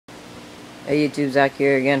Hey YouTube, Zach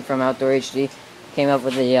here again from Outdoor HD. Came up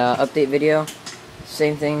with the update video.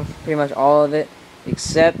 Same thing, pretty much all of it,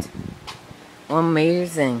 except one major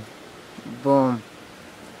thing. Boom.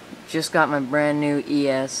 Just got my brand new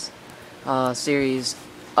ES series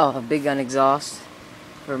big gun exhaust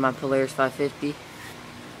for my Polaris 550.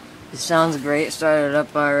 It sounds great. Started it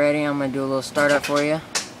up already. I'm going to do a little startup for you.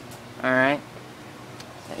 Alright.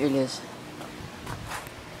 Here it is.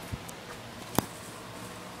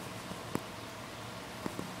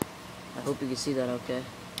 I hope you can see that okay.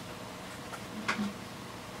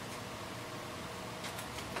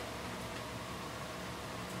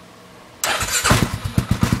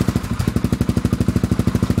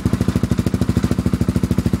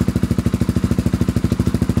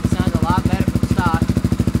 Sounds a lot better from stock.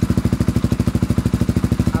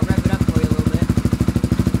 I'll rev it up for you a little bit.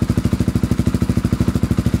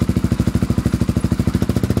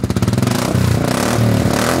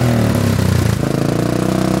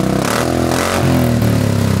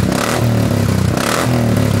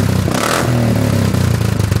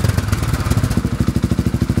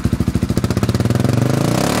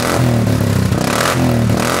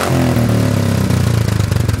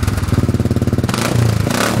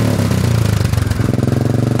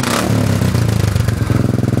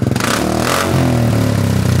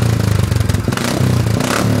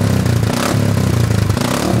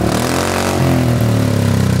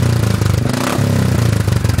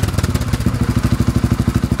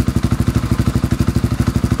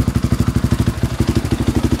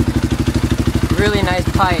 Really nice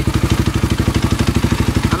pipe.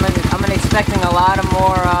 I'm expecting a lot of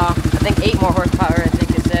more, I think 8 more horsepower, I think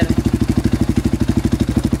it said.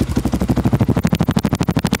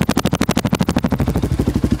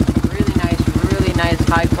 Really nice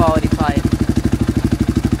high quality pipe.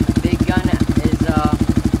 Big gun is,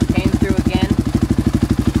 came through again.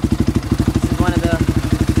 This is one of the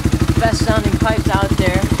best sounding pipes out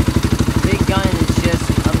there. Big gun is just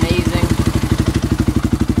amazing.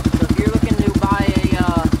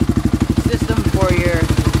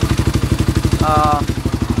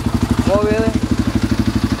 Four-wheeler,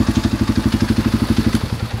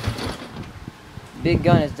 big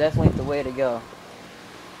gun is definitely the way to go.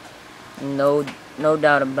 No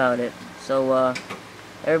doubt about it. So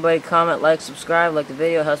everybody comment, like, subscribe, like the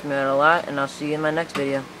video, helps me out a lot, and I'll see you in my next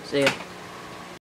video. See ya.